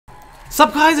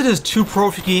Sup guys, it is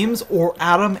 2Pro Games or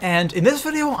Adam, and in this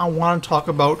video I want to talk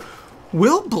about,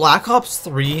 will Black Ops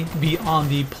 3 be on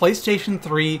the PlayStation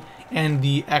 3 and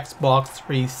the Xbox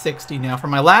 360? Now for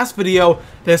my last video,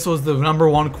 this was the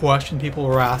 #1 question people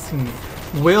were asking me.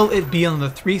 Will it be on the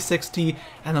 360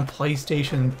 and the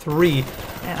PlayStation 3?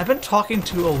 And I've been talking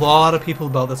to a lot of people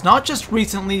about this, not just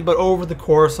recently, but over the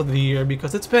course of the year,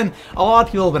 because it's been, a lot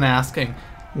of people have been asking,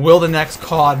 will the next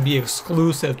COD be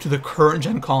exclusive to the current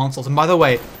gen consoles? And by the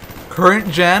way,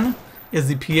 current gen is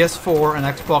the PS4 and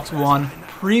Xbox One.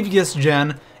 Previous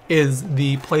gen is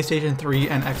the PlayStation 3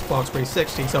 and Xbox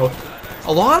 360. So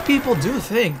a lot of people do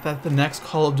think that the next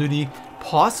Call of Duty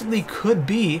possibly could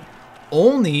be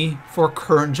only for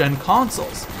current gen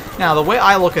consoles. Now the way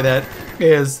I look at it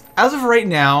is, as of right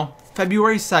now,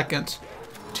 February 2nd,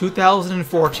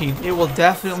 2014, it will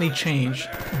definitely change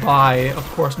by, of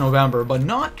course, November, but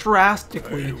not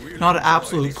drastically, not an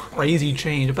absolute crazy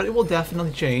change, but it will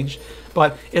definitely change.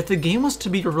 But if the game was to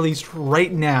be released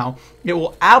right now, it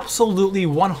will absolutely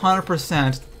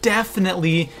 100%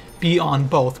 definitely be on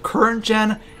both current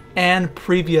gen and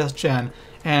previous gen,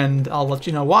 and I'll let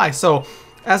you know why. So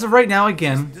as of right now,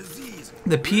 again,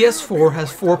 the PS4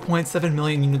 has 4.7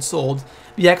 million units sold.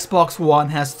 The Xbox One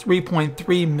has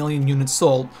 3.3 million units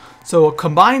sold. So a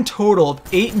combined total of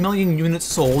 8 million units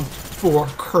sold for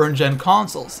current gen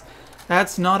consoles.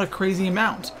 That's not a crazy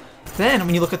amount. Then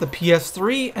when you look at the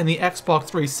PS3 and the Xbox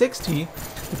 360,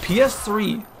 the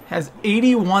PS3 has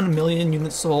 81 million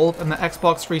units sold and the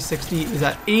Xbox 360 is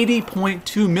at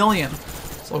 80.2 million.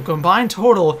 So a combined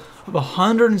total of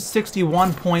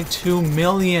 161.2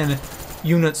 million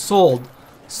units sold.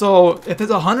 So if there's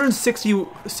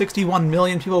 161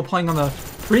 million people playing on the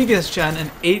previous gen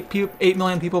and 8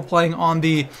 million people playing on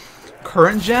the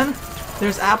current gen,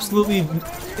 there's absolutely,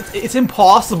 it's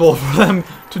impossible for them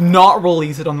to not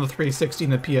release it on the 360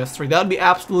 and the PS3. That would be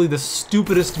absolutely the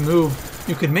stupidest move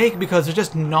you could make, because there's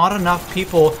just not enough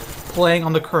people playing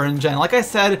on the current gen. Like I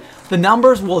said, the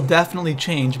numbers will definitely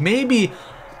change. Maybe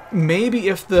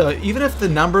if even if the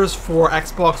numbers for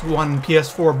Xbox One and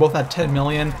PS4 are both at 10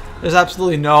 million, there's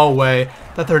absolutely no way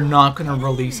that they're not going to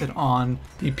release it on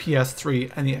the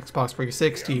PS3 and the Xbox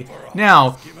 360.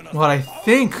 Now, what I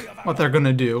think what they're going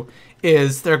to do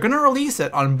is they're going to release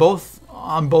it on both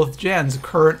gens,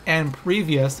 current and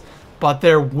previous, but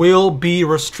there will be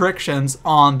restrictions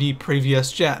on the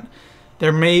previous gen.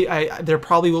 There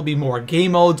probably will be more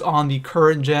game modes on the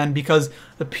current gen, because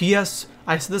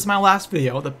I said this in my last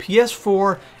video, the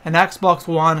PS4 and Xbox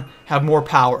One have more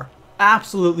power.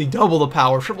 Absolutely double the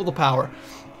power, triple the power,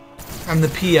 and the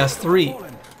PS3.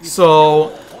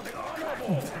 So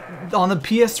on the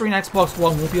PS3 and Xbox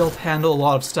One, we'll be able to handle a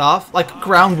lot of stuff, like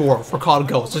ground war for COD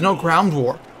Ghosts. There's no ground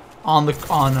war on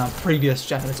previous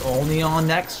gen. It's only on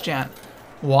next gen.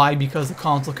 Why? Because the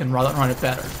console can run it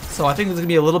better. So I think there's going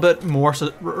to be a little bit more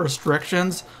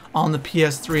restrictions on the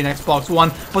PS3 and Xbox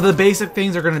One, but the basic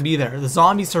things are going to be there. The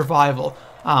zombie survival,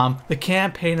 the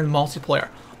campaign and multiplayer,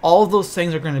 all of those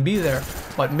things are going to be there.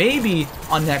 But maybe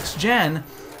on next gen,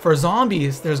 for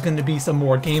zombies, there's going to be some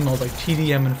more game modes like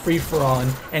TDM and free-for-all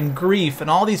and grief and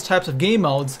all these types of game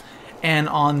modes. And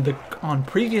on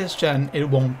previous gen, it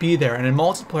won't be there. And in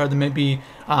multiplayer, there may be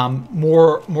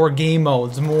more game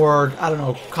modes, more, I don't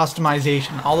know,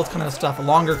 customization, all this kind of stuff. A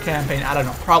longer campaign, I don't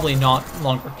know, probably not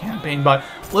longer campaign, but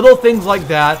little things like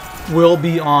that will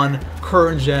be on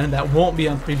current gen that won't be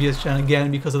on previous gen, again,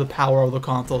 because of the power of the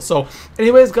console. So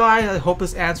anyways, guys, I hope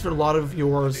this answered a lot of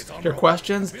your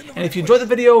questions. And if you enjoyed the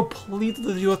video, please leave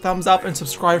the video a thumbs up and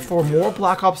subscribe for more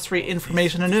Black Ops 3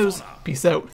 information and news. Peace out.